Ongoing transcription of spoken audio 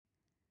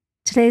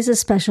Today's a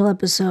special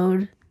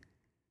episode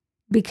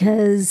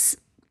because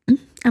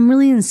I'm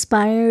really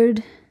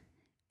inspired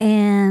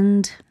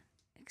and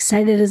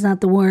excited is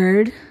not the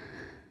word.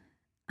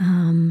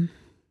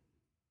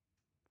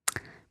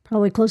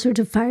 Probably closer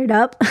to fired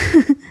up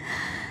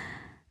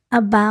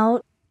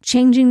about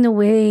changing the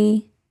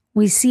way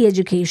we see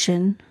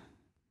education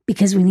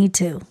because we need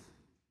to,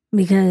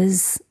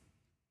 because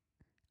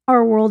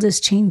our world is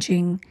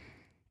changing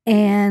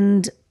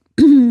and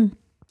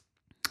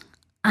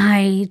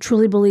I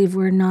truly believe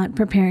we're not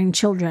preparing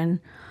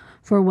children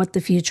for what the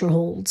future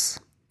holds.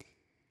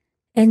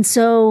 And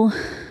so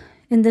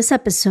in this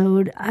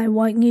episode, I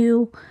want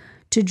you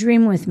to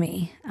dream with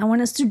me. I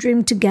want us to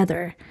dream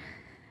together,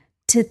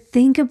 to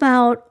think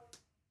about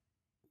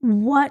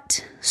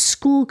what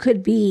school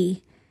could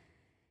be.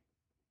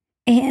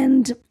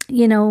 And,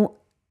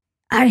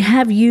 I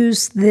have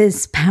used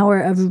this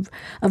power of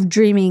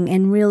dreaming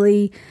and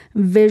really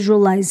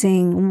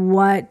visualizing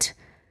what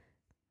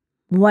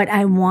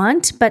I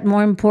want, but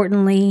more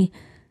importantly,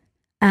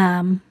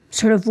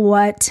 sort of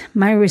what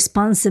my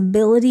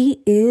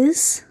responsibility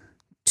is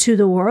to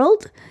the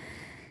world.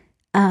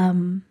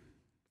 I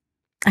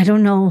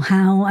don't know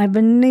how I've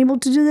been able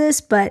to do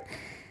this, but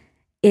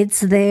it's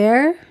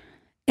there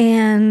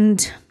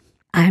and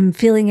I'm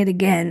feeling it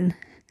again.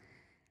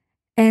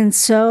 And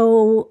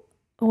so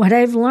what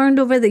I've learned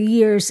over the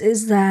years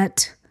is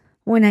that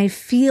when I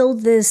feel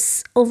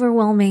this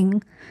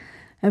overwhelming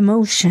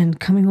emotion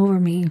coming over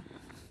me,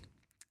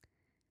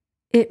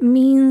 it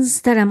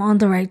means that I'm on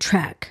the right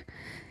track.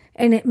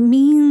 And it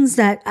means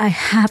that I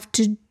have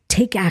to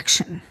take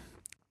action.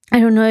 I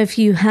don't know if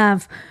you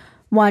have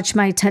watched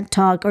my TED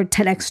Talk or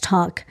TEDx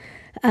Talk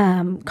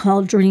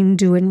called Dream,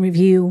 Do, and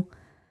Review.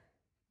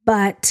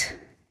 But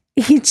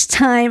each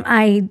time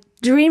I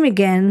dream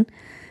again,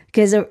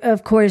 because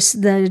of course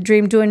the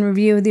Dream, Do, and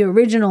Review, the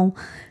original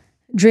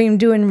Dream,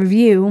 Do, and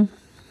Review,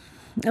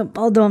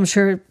 although I'm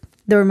sure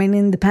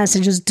the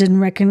passages didn't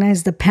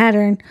recognize the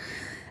pattern,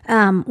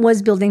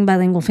 was building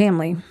bilingual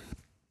family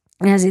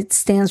as it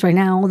stands right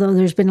now, although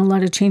there's been a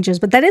lot of changes,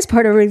 but that is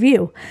part of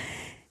review.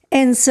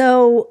 And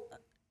so,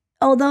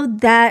 although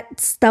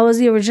that was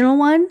the original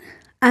one,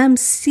 I'm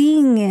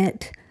seeing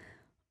it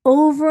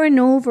over and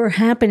over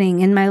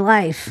happening in my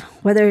life,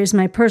 whether it's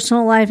my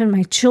personal life and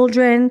my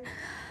children,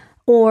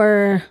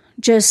 or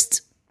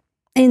just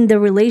in the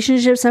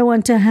relationships I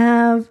want to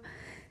have,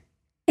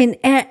 in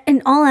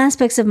all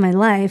aspects of my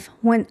life.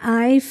 When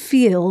I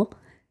feel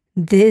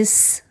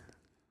this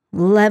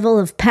level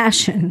of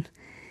passion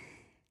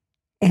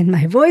and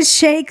my voice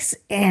shakes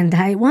and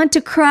I want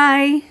to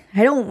cry,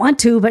 I don't want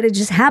to, but it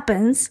just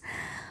happens,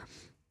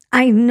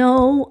 I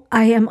know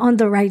I am on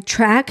the right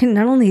track. And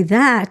not only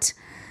that,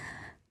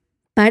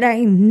 but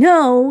I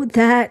know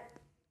that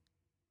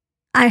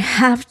I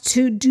have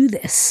to do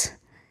this.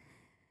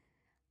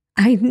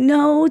 I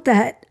know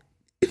that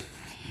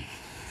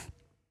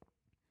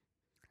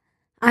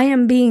I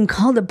am being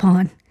called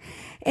upon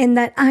and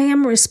that I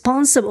am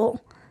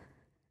responsible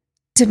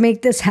to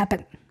make this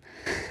happen.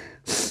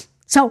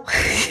 So,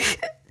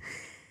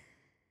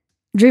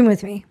 dream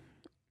with me.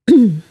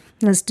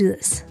 Let's do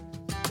this.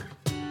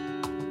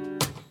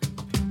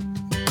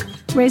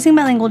 Raising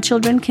bilingual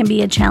children can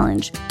be a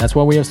challenge. That's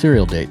why we have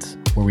Serial Dates,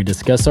 where we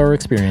discuss our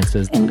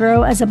experiences and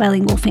grow as a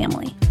bilingual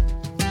family.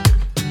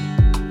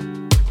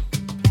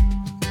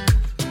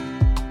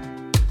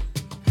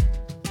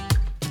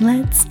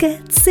 Let's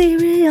get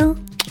cereal.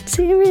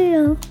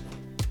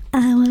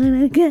 I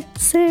wanna get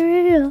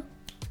cereal.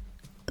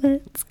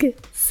 Let's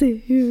get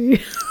cereal.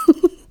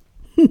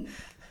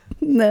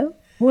 No.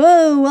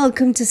 Whoa,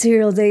 welcome to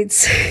Serial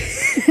Dates.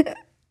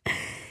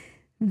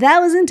 That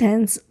was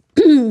intense.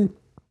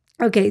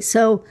 Okay,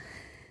 so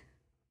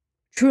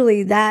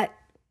truly that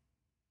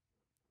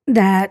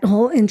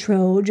whole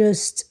intro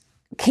just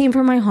came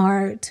from my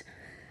heart.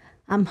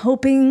 I'm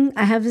hoping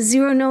I have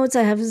zero notes.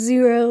 I have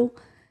zero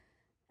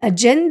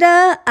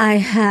agenda. I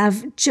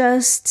have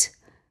just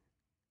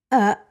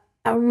a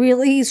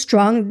really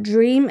strong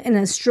dream and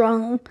a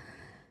strong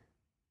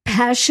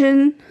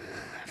passion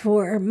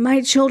for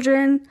my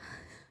children,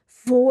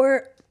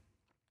 for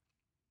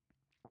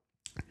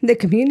the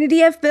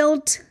community I've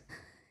built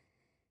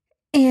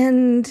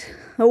and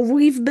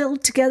we've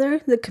built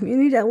together, the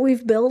community that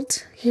we've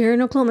built here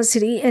in Oklahoma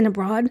City and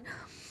abroad,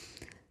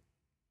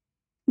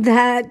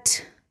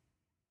 that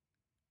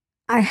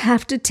I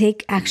have to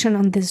take action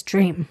on this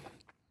dream.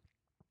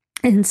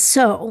 And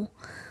so,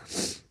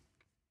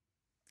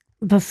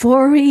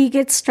 before we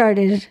get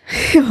started,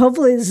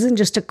 hopefully this isn't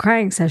just a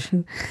crying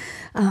session,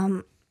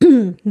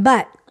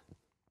 but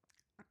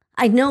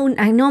I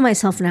know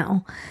myself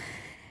now,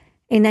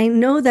 and I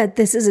know that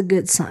this is a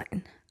good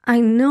sign. I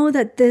know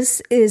that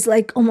this is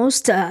like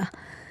almost a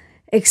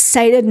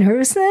excited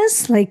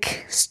nervousness,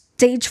 like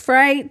stage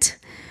fright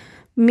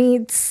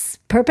meets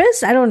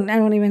purpose. I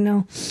don't even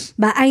know,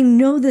 but I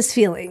know this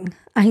feeling.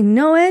 I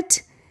know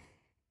it,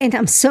 and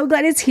I'm so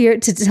glad it's here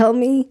to tell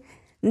me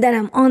that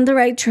I'm on the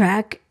right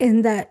track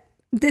and that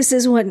this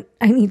is what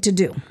I need to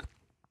do.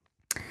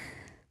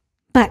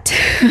 But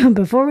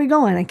before we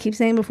go on, I keep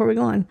saying before we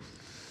go on,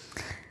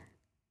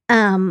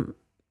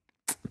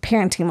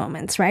 parenting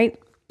moments, right?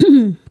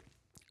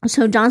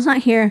 So John's not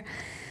here.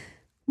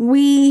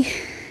 We,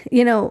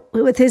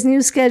 with his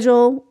new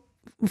schedule,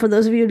 for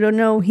those of you who don't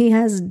know, he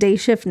has day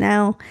shift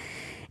now.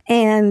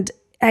 And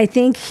I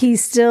think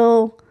he's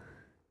still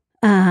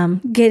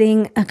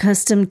getting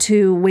accustomed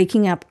to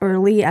waking up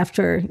early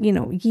after,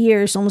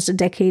 years, almost a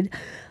decade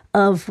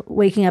of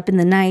waking up in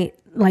the night,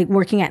 like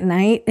working at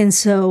night. And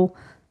so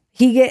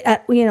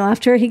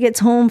after he gets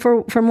home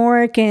from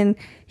work, and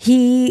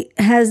he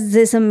has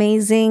this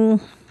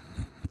amazing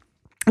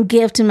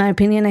gift, in my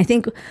opinion. I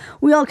think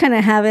we all kind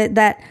of have it,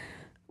 that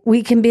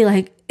we can be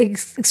like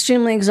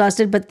extremely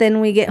exhausted, but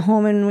then we get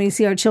home and we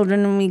see our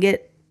children and we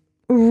get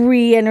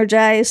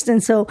re-energized.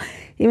 And so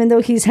even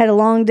though he's had a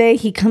long day,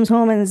 he comes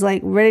home and is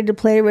like ready to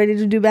play, ready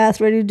to do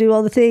bath, ready to do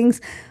all the things.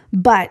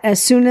 But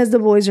as soon as the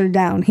boys are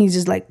down, he's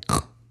just like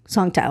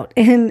zonked out.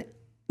 And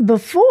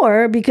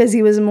before, because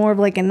he was more of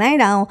like a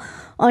night owl,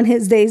 on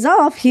his days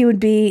off, he would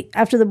be,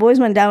 after the boys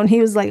went down,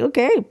 he was like,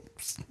 okay,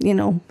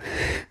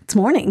 it's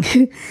morning.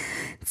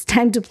 It's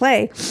time to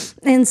play.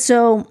 And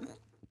so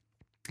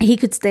he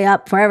could stay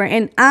up forever.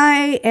 And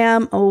I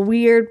am a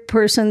weird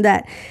person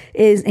that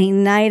is a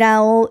night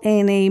owl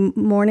and a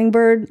morning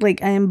bird.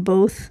 Like, I am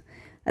both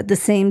at the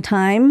same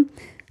time.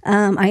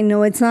 I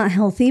know it's not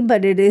healthy,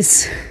 but it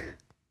is.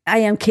 I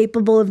am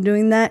capable of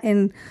doing that.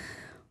 And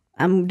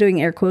I'm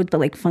doing air quotes, but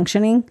like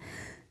functioning.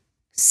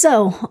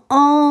 So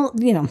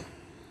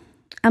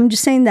I'm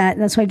just saying that.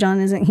 That's why John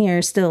isn't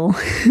here still,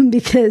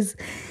 because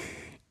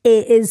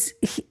it is,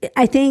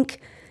 I think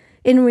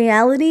in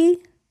reality,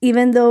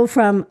 even though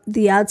from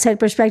the outside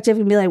perspective,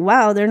 you can be like,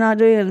 wow, they're not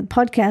doing a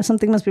podcast,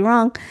 something must be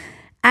wrong.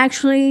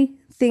 Actually,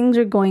 things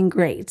are going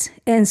great.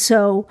 And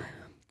so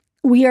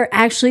we are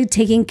actually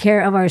taking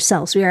care of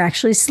ourselves. We are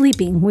actually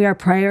sleeping. We are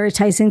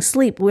prioritizing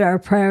sleep. We are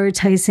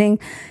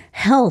prioritizing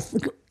health,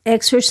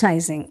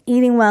 exercising,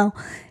 eating well.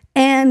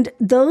 And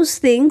those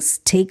things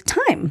take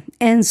time.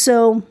 And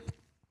so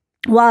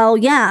while,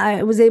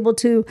 I was able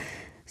to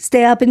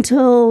stay up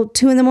until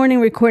 2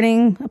 a.m.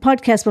 recording a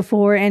podcast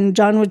before, and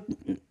John would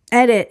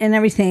edit and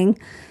everything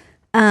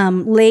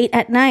late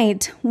at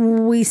night,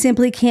 we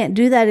simply can't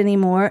do that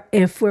anymore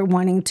if we're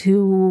wanting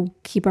to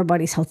keep our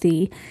bodies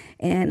healthy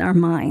and our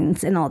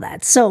minds and all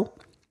that. So,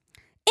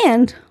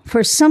 and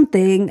for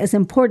something as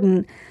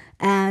important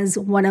as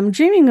what I'm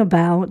dreaming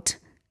about,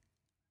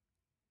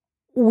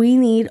 we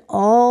need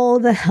all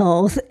the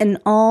health and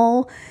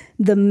all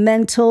the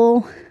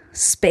mental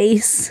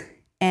space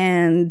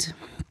and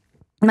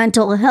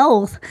mental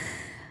health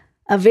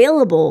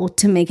available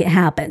to make it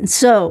happen.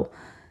 So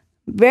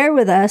bear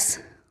with us.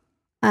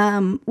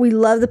 We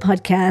love the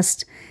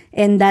podcast,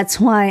 and that's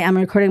why I'm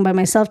recording by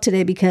myself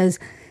today, because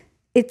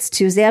it's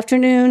Tuesday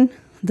afternoon.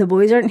 The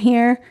boys aren't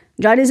here.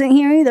 John isn't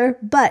here either,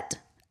 but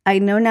I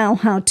know now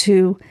how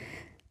to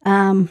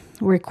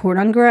record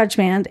on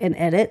GarageBand and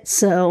edit.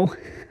 So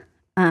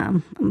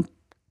I'm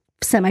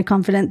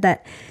semi-confident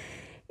that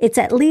it's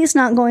at least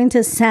not going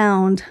to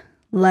sound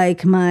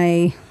like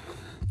my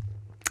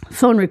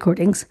phone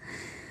recordings,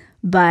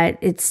 but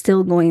it's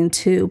still going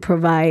to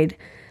provide,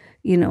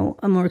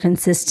 a more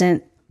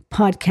consistent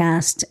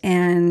podcast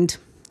and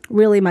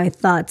really my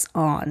thoughts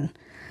on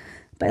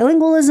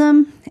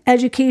bilingualism,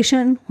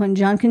 education. When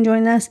John can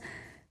join us,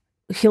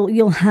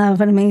 you'll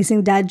have an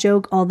amazing dad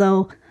joke,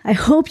 although I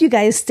hope you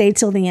guys stay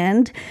till the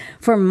end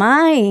for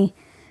my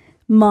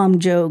mom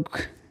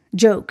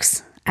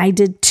jokes. I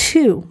did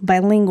 2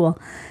 bilingual,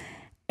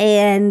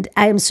 and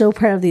I am so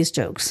proud of these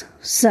jokes.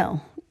 So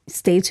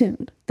stay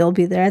tuned. They'll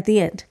be there at the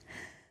end.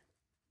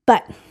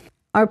 But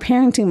our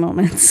parenting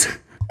moments.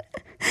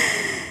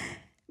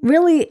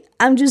 Really,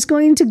 I'm just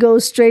going to go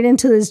straight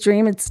into this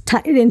dream. It's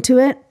tied into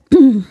it.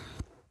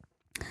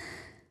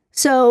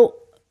 So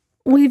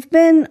we've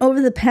been over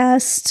the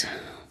past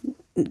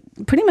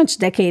pretty much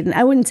decade, and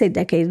I wouldn't say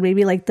decade,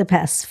 maybe like the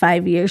past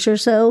 5 years or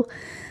so,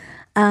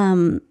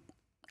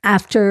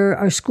 after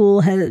our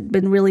school had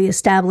been really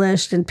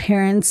established and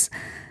parents,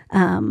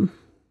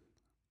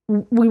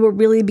 we were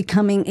really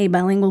becoming a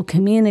bilingual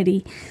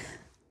community.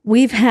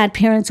 We've had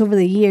parents over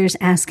the years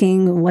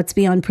asking, what's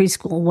beyond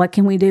preschool? What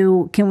can we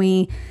do? Can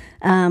we,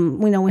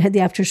 we know we had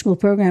the after school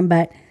program,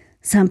 but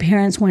some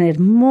parents wanted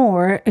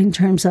more in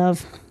terms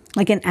of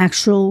like an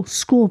actual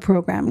school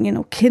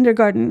program,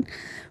 kindergarten,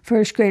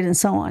 first grade, and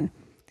so on.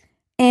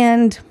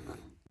 And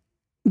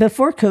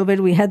before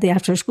COVID, we had the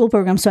after school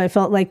program. So I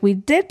felt like we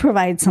did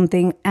provide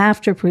something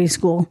after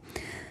preschool.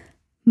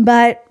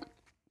 But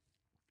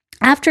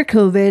after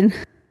COVID,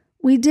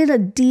 we did a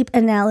deep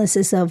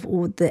analysis of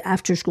the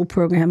after school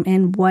program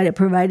and what it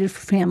provided for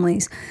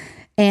families.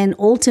 And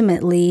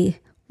ultimately,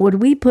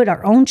 would we put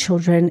our own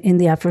children in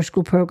the after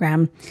school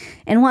program?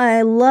 And while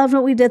I loved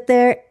what we did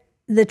there,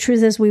 the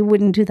truth is we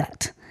wouldn't do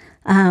that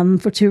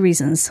for 2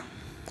 reasons.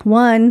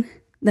 One,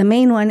 the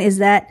main one is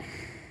that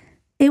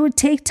it would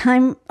take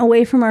time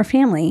away from our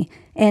family.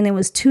 And it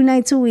was 2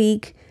 nights a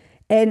week.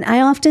 And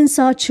I often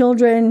saw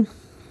children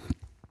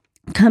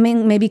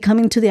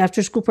coming to the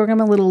after school program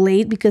a little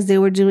late because they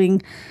were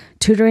doing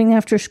tutoring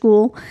after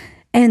school.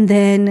 And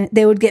then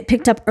they would get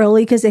picked up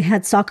early because they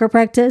had soccer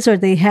practice, or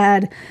they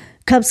had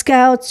Cub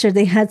Scouts, or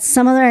they had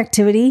some other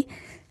activity.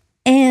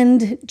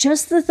 And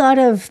just the thought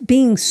of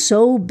being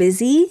so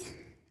busy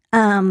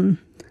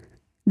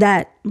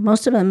that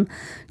most of them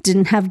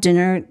didn't have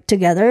dinner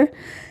together,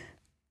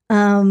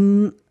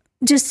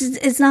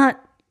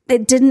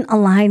 it didn't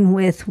align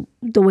with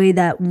the way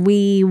that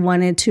we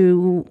wanted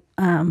to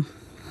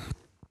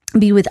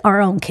be with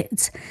our own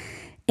kids.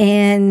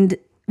 And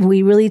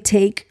we really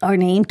take our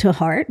name to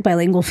heart,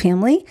 Bilingual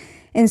Family.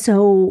 And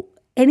so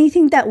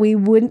anything that we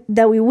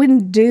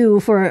wouldn't do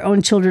for our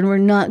own children, we're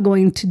not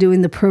going to do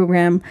in the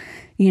program,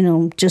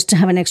 just to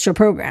have an extra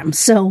program.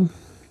 So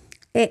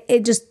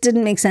it just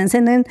didn't make sense.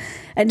 And then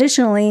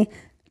additionally,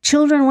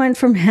 children went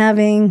from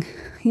having,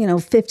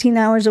 15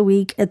 hours a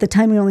week. At the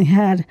time,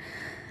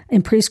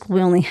 in preschool, we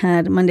only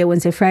had Monday,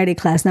 Wednesday, Friday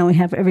class. Now we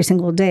have every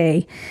single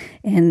day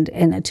and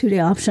a 2-day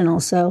optional.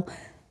 So,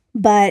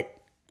 but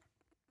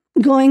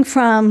going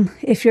from,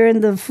 if you're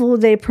in the full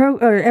day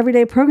or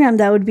everyday program,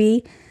 that would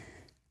be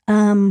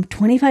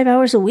 25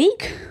 hours a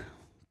week.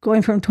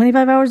 Going from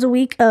 25 hours a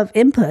week of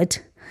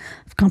input,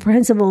 of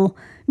comprehensible,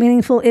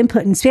 meaningful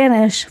input in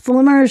Spanish, full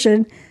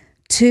immersion,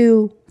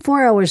 to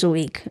 4 hours a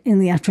week in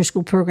the after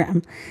school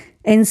program.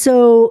 And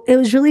so it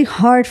was really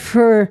hard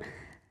for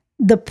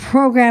the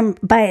program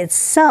by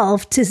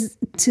itself to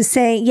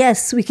say,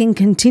 yes, we can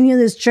continue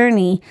this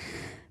journey,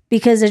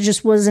 because there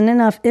just wasn't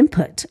enough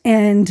input.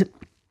 And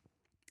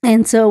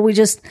so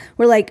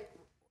we're like,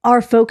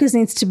 our focus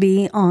needs to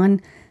be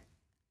on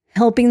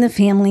helping the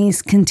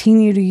families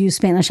continue to use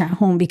Spanish at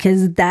home,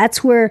 because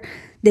that's where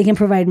they can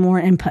provide more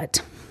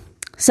input.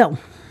 So,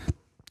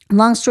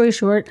 long story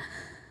short,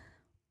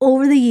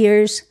 over the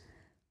years,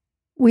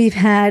 we've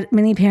had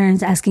many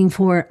parents asking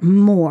for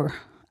more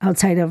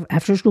outside of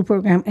after school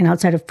program and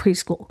outside of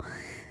preschool.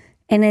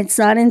 And it's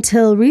not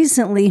until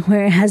recently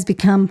where it has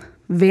become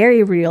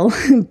very real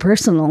and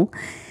personal,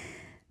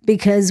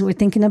 because we're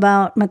thinking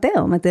about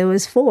Mateo. Mateo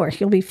is 4.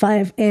 He'll be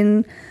 5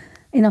 in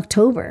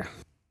October.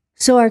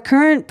 So our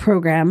current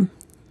program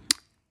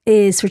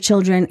is for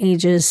children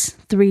ages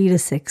 3 to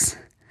 6.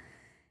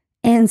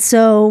 And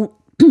so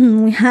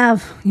we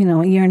have, a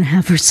year and a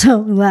half or so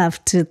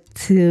left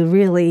to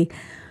really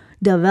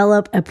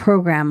develop a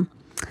program.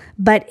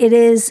 But it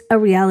is a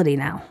reality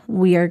now.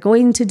 We are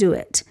going to do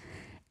it.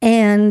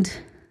 And,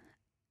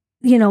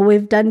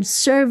 we've done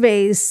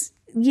surveys,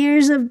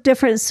 years of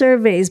different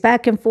surveys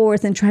back and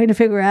forth, and trying to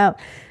figure out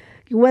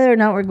whether or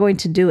not we're going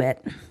to do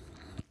it.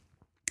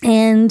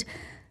 And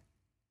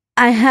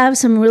I have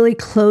some really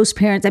close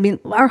parents. I mean,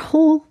 our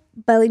whole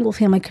bilingual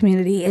family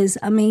community is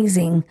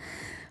amazing.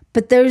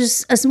 But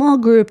there's a small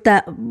group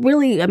that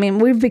really,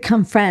 we've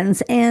become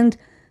friends, and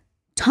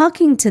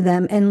talking to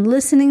them and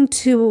listening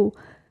to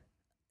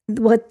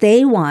what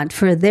they want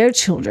for their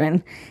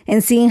children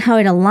and seeing how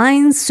it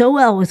aligns so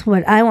well with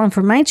what I want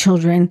for my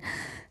children,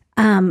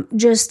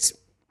 just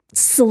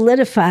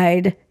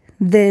solidified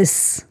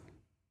this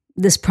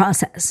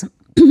process.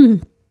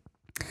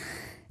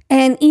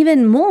 And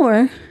even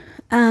more,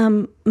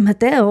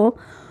 Mateo,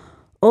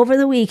 over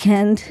the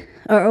weekend,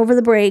 or over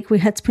the break, we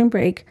had spring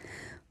break,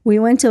 we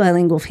went to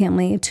Bilingual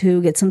Family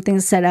to get some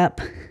things set up.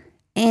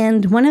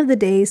 And one of the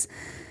days,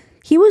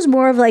 he was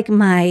more of like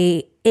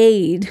my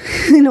aide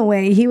in a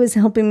way. He was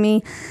helping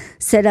me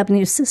set up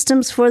new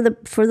systems for the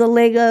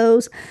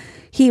Legos.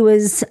 He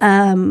was,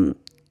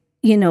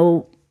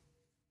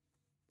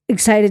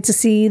 excited to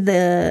see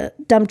the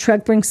dump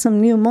truck bring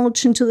some new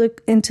mulch into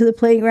the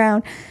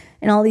playground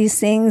and all these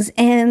things.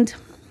 And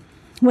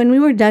when we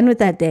were done with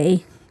that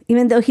day,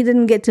 even though he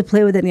didn't get to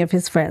play with any of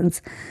his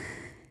friends,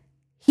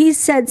 he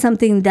said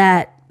something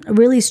that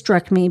really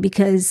struck me,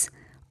 because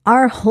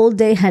our whole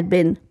day had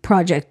been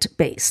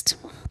project-based.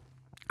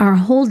 Our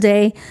whole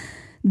day,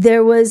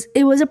 it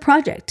was a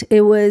project.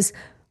 It was,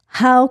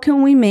 how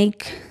can we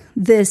make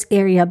this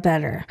area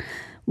better?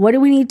 What do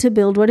we need to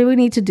build? What do we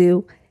need to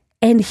do?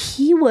 And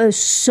he was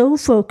so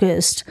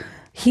focused.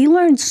 He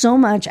learned so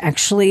much,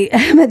 actually,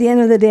 at the end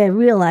of the day, I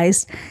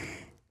realized.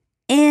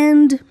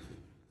 And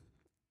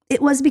it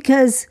was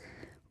because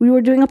we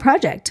were doing a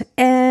project.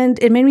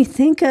 And it made me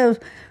think of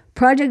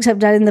projects I've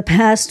done in the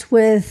past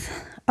with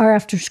our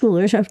after school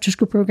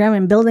program,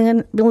 and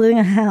building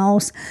a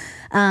house.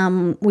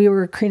 We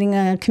were creating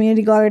a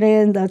community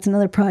garden. That's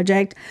another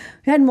project.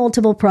 We had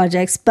multiple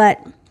projects,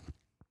 but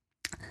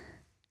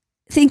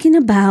thinking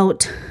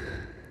about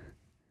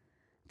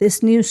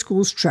this new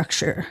school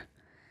structure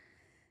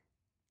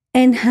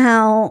and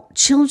how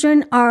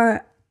children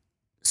are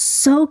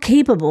so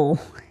capable,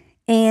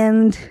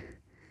 and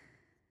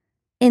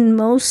in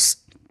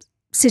most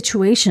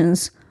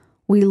situations,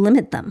 we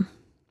limit them.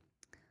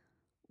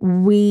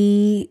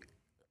 We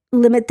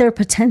limit their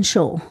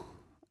potential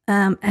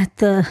for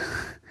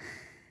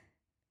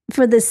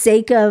the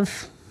sake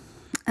of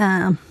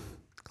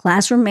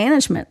classroom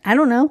management. I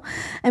don't know.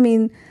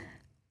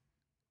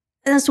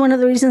 That's one of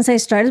the reasons I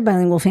started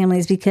Bilingual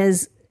Families,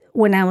 because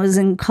when I was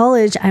in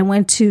college, I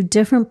went to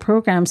different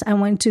programs. I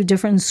went to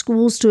different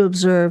schools to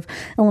observe,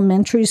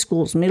 elementary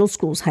schools, middle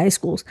schools, high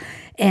schools,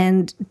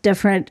 and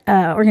different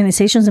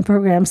organizations and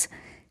programs.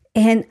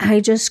 And I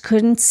just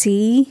couldn't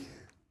see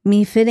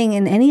me fitting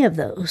in any of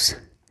those.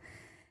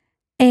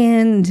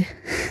 And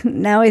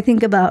now I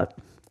think about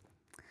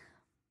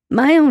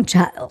my own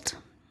child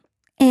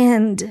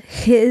and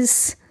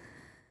his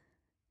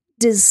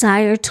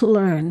desire to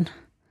learn,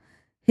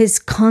 his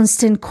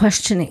constant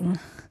questioning,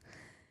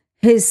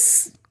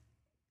 his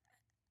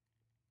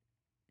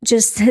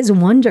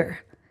wonder.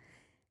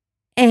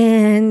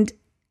 And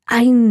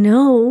I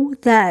know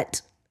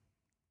that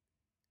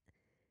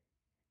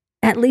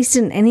at least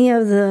in any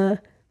of the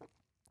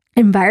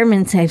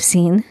environments I've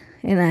seen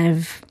and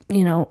I've,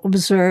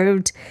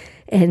 observed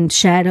and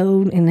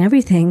shadowed and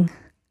everything,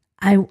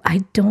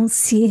 I don't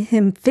see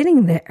him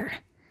fitting there.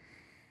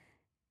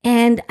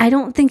 And I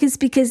don't think it's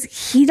because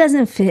he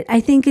doesn't fit. I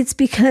think it's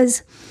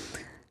because,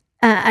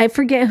 I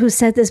forget who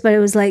said this, but it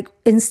was like,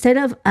 instead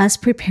of us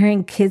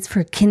preparing kids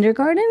for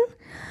kindergarten,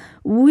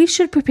 we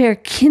should prepare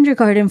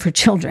kindergarten for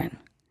children.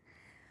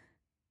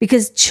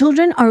 Because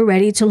children are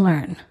ready to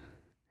learn.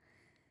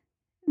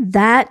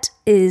 That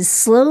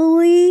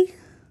desire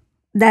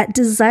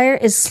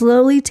is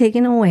slowly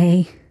taken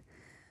away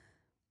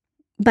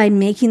by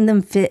making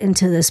them fit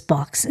into this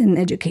box in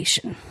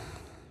education.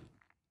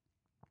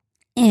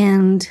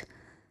 And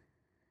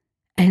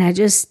I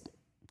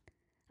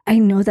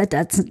know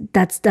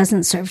that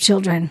doesn't serve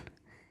children.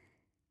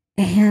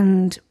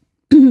 And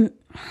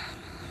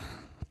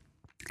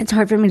it's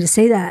hard for me to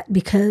say that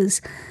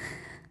because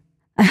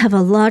I have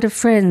a lot of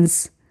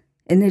friends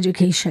in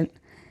education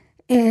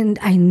and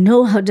I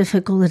know how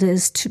difficult it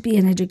is to be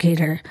an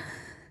educator.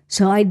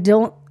 So I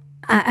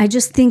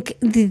just think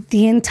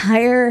the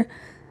entire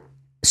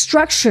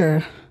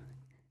structure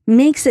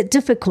makes it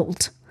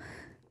difficult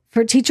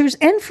for teachers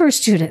and for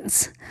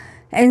students.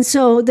 And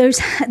so there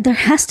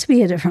has to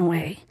be a different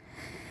way.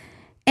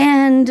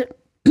 And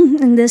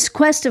in this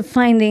quest of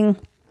finding,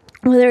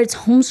 whether it's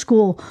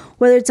homeschool,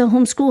 whether it's a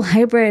homeschool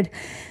hybrid,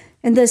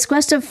 in this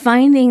quest of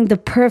finding the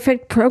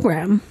perfect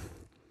program,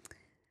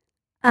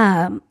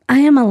 I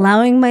am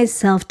allowing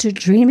myself to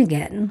dream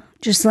again,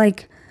 just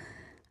like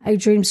I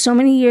dreamed so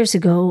many years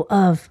ago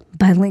of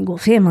bilingual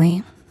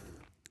family.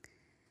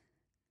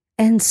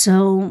 And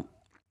so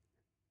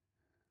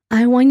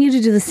I want you to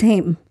do the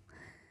same.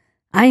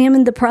 I am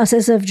in the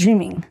process of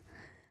dreaming.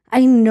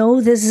 I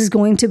know this is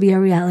going to be a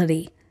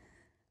reality.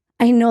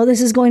 I know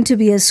this is going to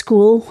be a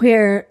school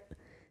where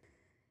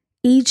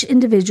each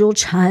individual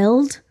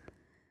child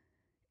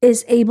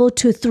is able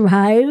to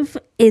thrive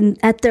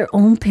at their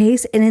own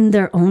pace and in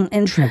their own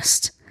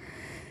interest.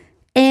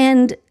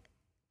 And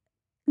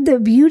the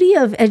beauty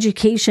of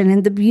education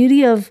and the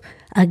beauty of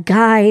a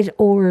guide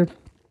or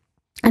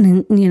a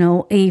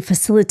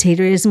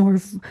facilitator is more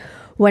of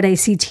what I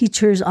see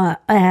teachers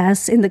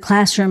as in the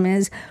classroom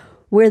is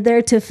we're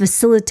there to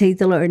facilitate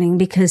the learning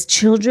because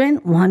children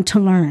want to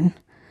learn.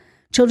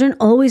 Children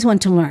always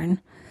want to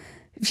learn.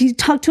 If you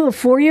talk to a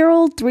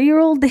 4-year-old,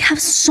 3-year-old, they have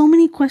so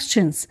many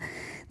questions.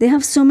 They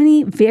have so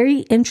many very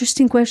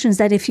interesting questions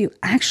that if you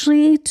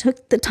actually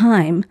took the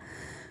time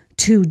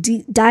to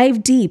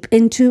dive deep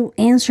into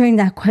answering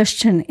that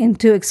question,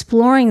 into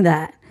exploring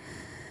that,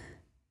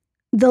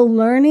 the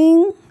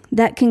learning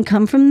that can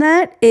come from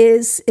that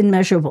is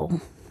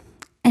immeasurable.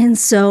 And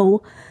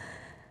so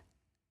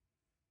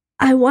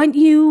I want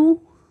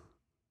you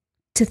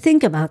to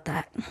think about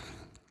that.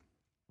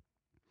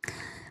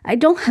 I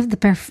don't have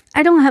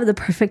the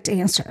perfect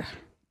answer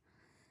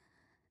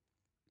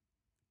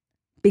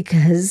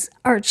because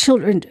our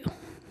children do.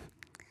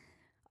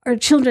 Our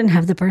children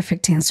have the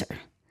perfect answer.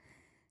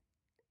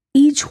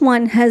 Each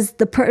one has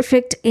the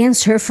perfect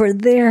answer for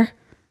their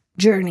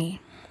journey.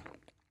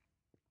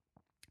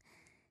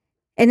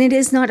 And it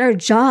is not our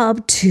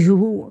job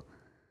to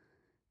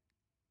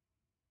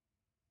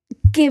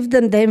give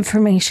them the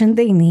information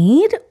they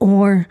need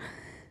or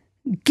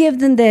give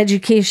them the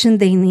education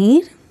they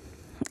need.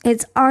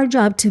 It's our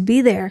job to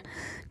be there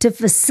to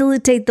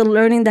facilitate the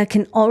learning that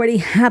can already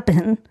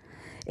happen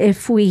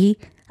if we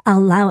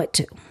allow it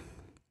to.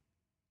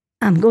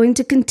 I'm going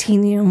to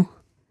continue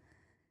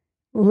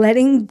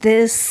letting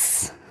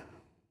this,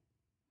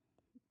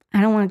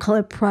 I don't want to call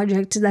it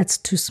project, that's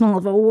too small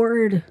of a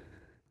word,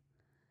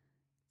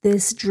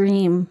 this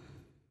dream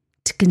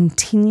to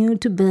continue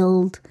to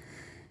build.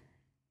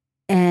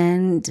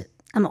 And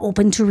I'm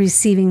open to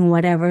receiving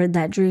whatever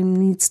that dream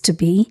needs to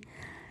be.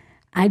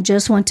 I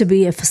just want to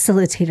be a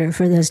facilitator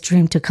for this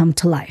dream to come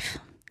to life.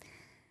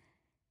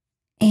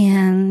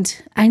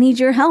 And I need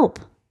your help.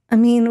 I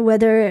mean,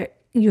 whether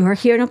you're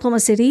here in Oklahoma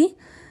City,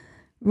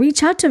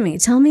 reach out to me.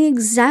 Tell me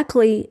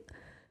exactly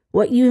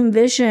what you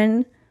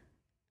envision,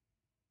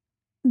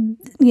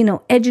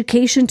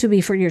 education to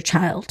be for your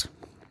child.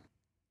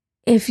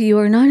 If you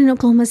are not in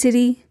Oklahoma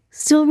City,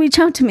 still reach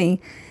out to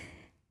me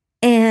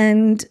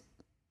and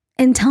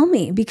tell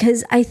me,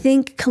 because I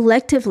think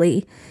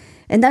collectively,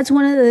 and that's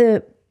one of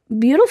the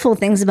beautiful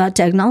things about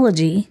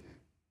technology,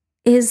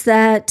 is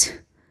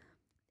that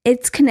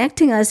it's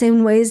connecting us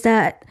in ways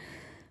that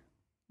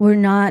were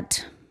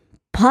not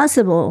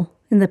possible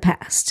in the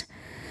past.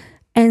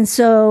 And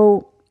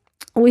so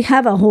we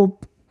have a whole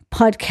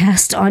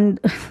podcast on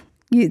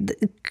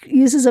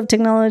uses of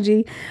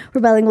technology for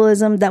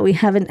bilingualism that we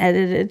haven't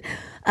edited.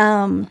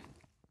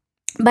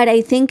 But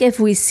I think if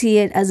we see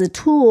it as a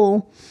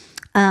tool,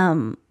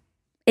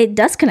 it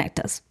does connect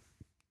us.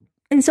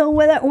 And so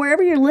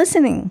wherever you're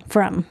listening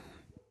from,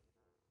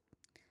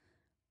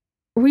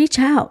 reach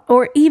out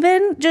or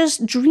even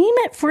just dream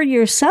it for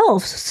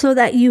yourself so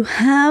that you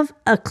have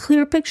a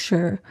clear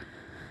picture.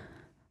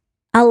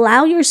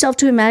 Allow yourself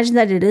to imagine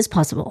that it is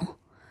possible.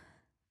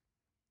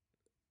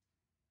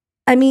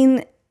 I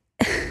mean,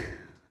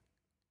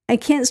 I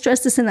can't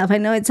stress this enough. I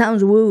know it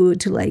sounds woo-woo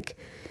to like,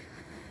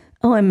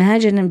 oh,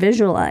 imagine and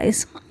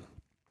visualize.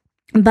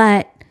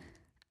 But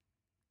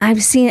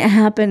I've seen it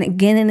happen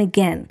again and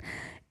again.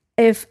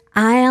 If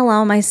I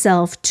allow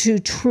myself to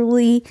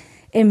truly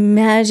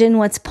imagine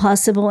what's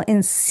possible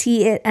and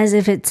see it as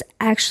if it's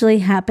actually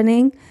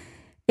happening,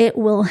 it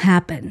will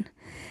happen.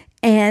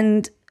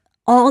 And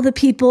all the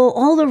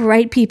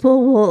right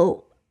people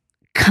will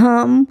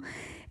come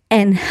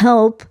and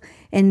help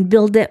and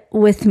build it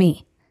with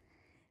me.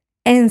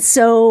 And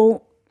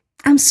so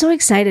I'm so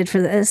excited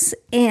for this.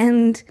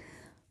 And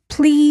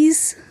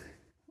please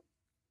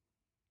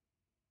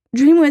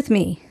dream with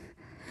me.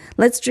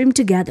 Let's dream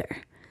together.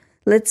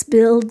 Let's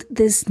build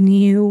this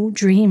new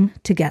dream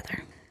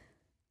together.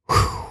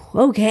 Whew,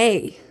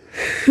 okay.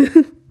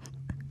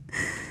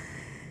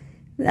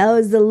 That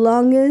was the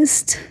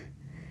longest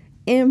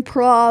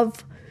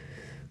improv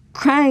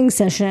crying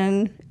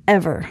session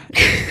ever.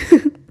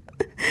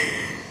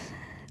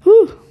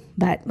 Whew.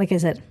 But like I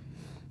said,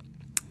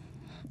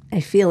 I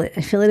feel it.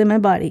 I feel it in my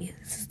body.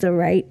 This is the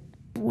right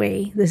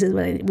way. This is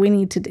what we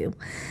need to do.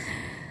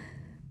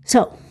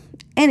 So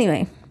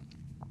anyway,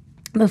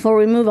 before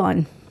we move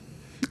on,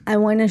 I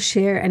want to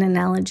share an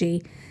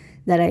analogy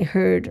that I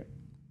heard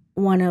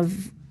one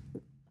of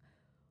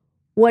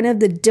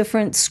the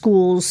different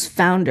schools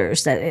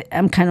founders that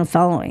I'm kind of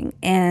following.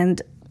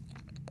 And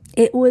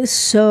it was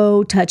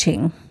so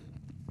touching.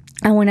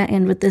 I want to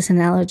end with this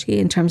analogy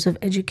in terms of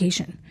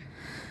education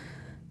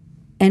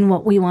and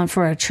what we want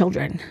for our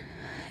children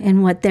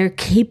and what they're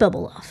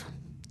capable of.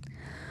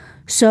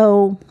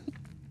 So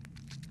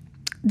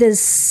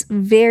this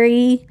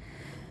very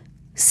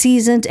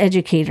seasoned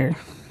educator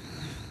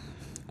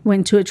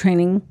went to a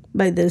training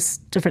by this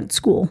different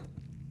school.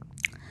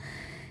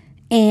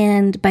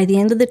 And by the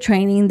end of the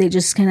training, they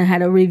just kind of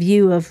had a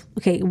review of,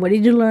 okay, what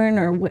did you learn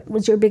or what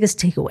was your biggest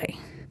takeaway?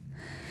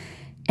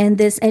 And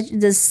this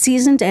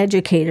seasoned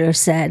educator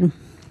said,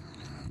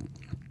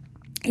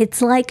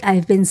 it's like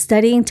I've been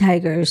studying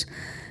tigers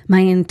my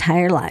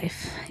entire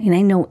life, and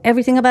I know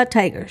everything about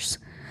tigers.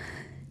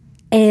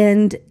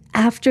 And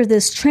after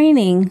this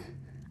training,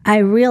 I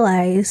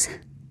realized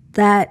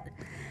that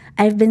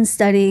I've been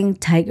studying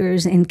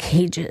tigers in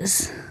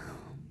cages.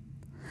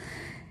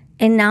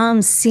 And now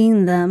I'm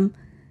seeing them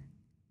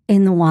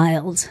in the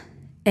wild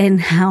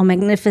and how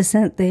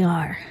magnificent they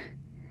are.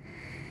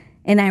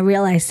 And I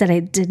realized that I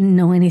didn't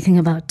know anything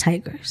about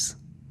tigers.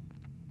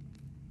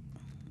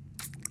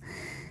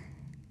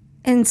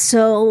 And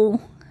so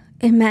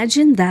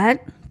imagine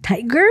that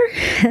tiger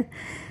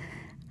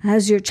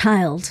as your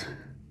child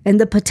and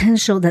the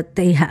potential that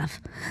they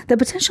have, the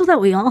potential that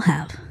we all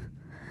have.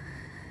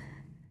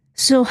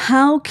 So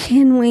how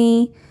can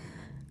we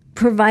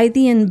provide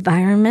the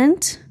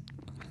environment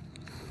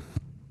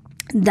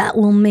that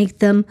will make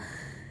them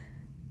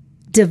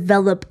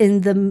develop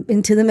into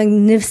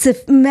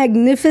the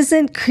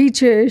magnificent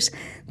creatures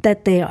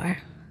that they are?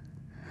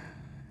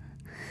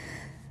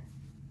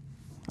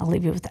 I'll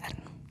leave you with that.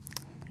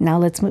 Now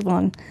let's move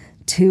on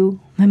to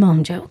my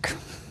mom joke.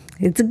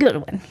 It's a good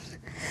one.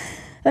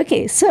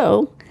 Okay,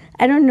 so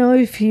I don't know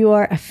if you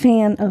are a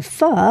fan of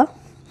pho,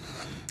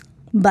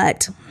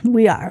 but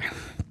we are.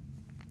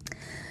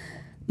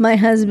 My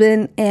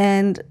husband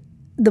and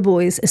the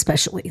boys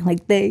especially,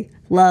 like they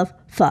love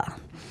pho.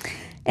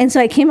 And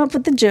so I came up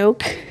with the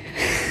joke.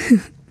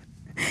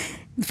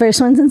 The first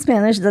one's in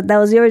Spanish. That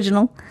was the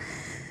original.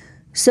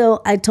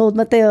 So I told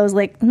Mateo, I was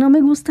like, no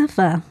me gusta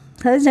pho.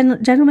 ¿Sabes?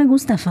 Ya no me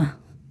gusta pho.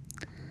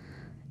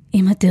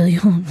 Y Mateo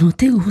dijo, ¿no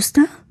te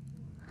gusta?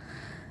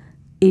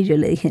 Y yo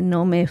le dije,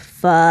 no me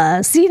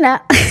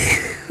fascina.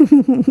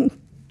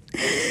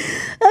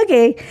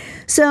 Okay,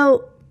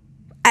 so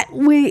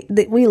we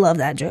love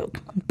that joke.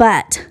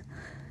 But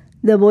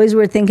the boys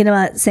were thinking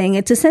about saying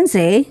it to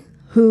Sensei,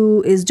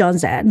 who is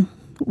John's dad,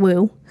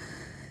 Woo.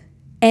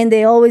 And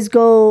they always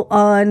go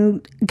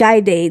on guy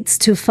dates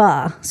to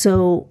pho.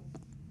 So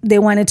they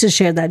wanted to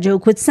share that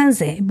joke with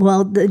Sensei.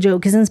 Well, the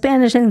joke is in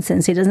Spanish and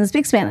Sensei doesn't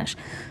speak Spanish.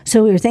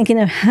 So we were thinking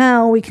of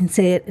how we can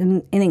say it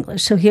in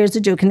English. So here's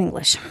the joke in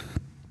English.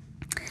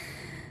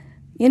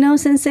 You know,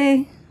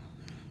 Sensei,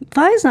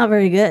 pho is not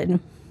very good.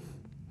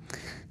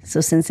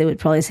 So Sensei would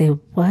probably say,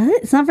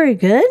 what? It's not very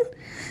good?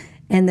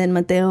 And then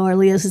Mateo or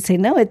Leos would say,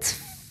 no, it's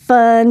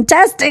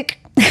fantastic.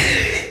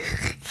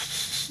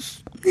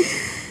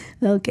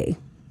 Okay.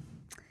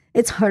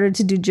 it's harder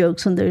to do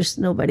jokes when there's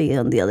nobody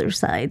on the other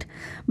side.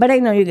 But I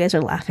know you guys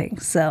are laughing,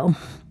 so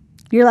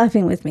you're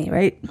laughing with me,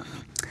 right?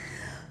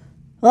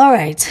 All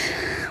right.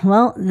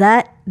 Well,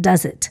 that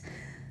does it.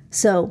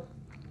 So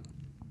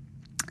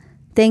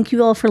thank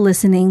you all for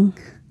listening.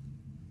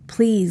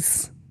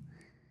 Please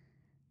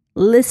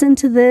listen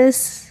to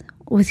this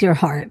with your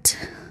heart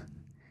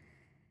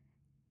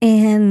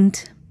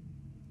and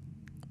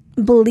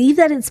believe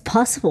that it's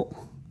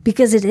possible,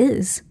 because it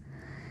is.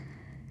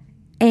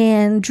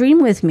 And dream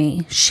with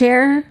me.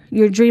 Share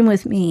your dream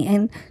with me.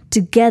 And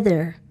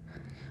together,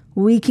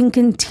 we can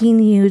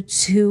continue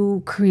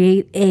to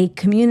create a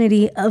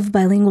community of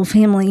bilingual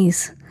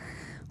families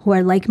who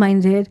are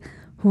like-minded,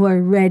 who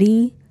are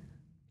ready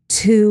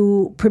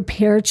to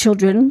prepare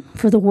children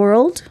for the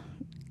world.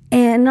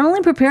 And not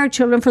only prepare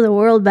children for the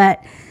world,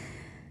 but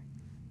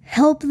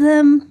help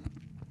them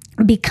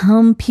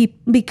become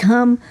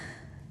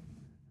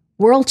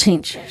world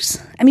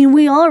changers. I mean,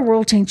 we all are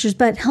world changers,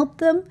 but help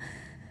them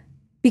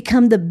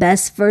become the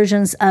best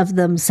versions of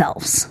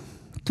themselves,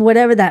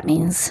 whatever that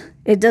means.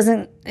 It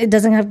doesn't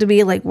have to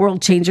be like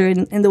world changer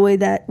in the way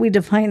that we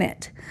define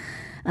it.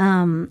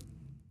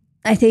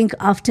 I think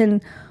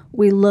often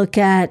we look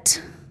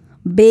at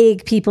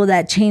big people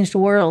that changed the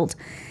world,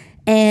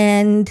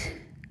 and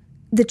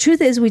the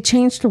truth is we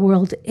changed the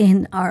world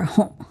in our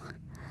home.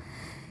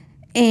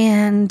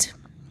 And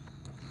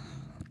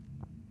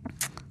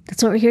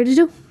that's what we're here to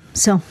do.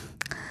 So,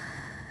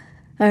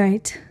 all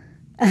right.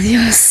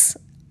 Adios.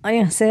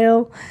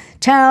 Annyeonghaseyo.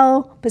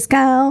 Ciao.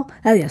 Pascal.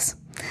 Adios.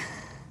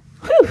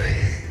 Whew.